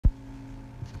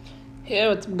Hey,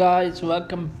 what's up guys,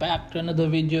 welcome back to another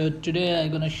video. Today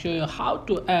I'm gonna show you how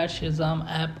to add Shazam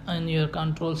app in your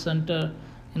control center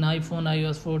in iPhone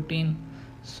iOS 14.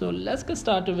 So let's get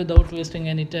started without wasting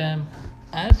any time.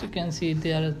 As you can see,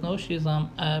 there is no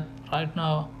Shazam app right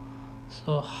now.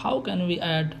 So how can we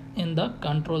add in the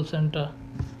control center?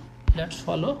 Let's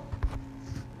follow.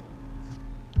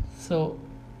 So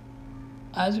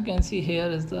as you can see, here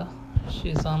is the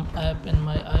Shazam app in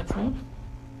my iPhone.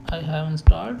 I have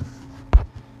installed.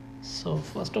 So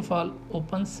first of all,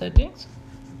 open settings,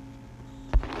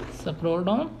 scroll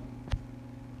down,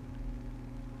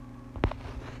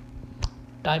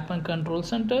 type on control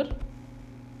center,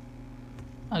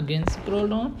 again scroll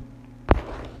down.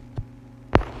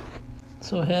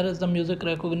 So here is the music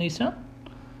recognition.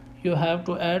 You have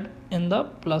to add in the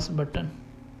plus button.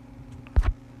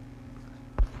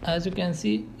 As you can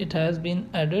see, it has been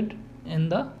added in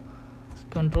the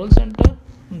control center.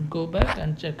 Go back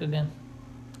and check again.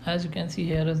 As you can see,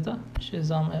 here is the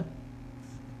Shazam app.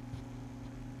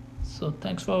 So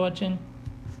thanks for watching.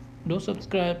 Do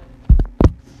subscribe.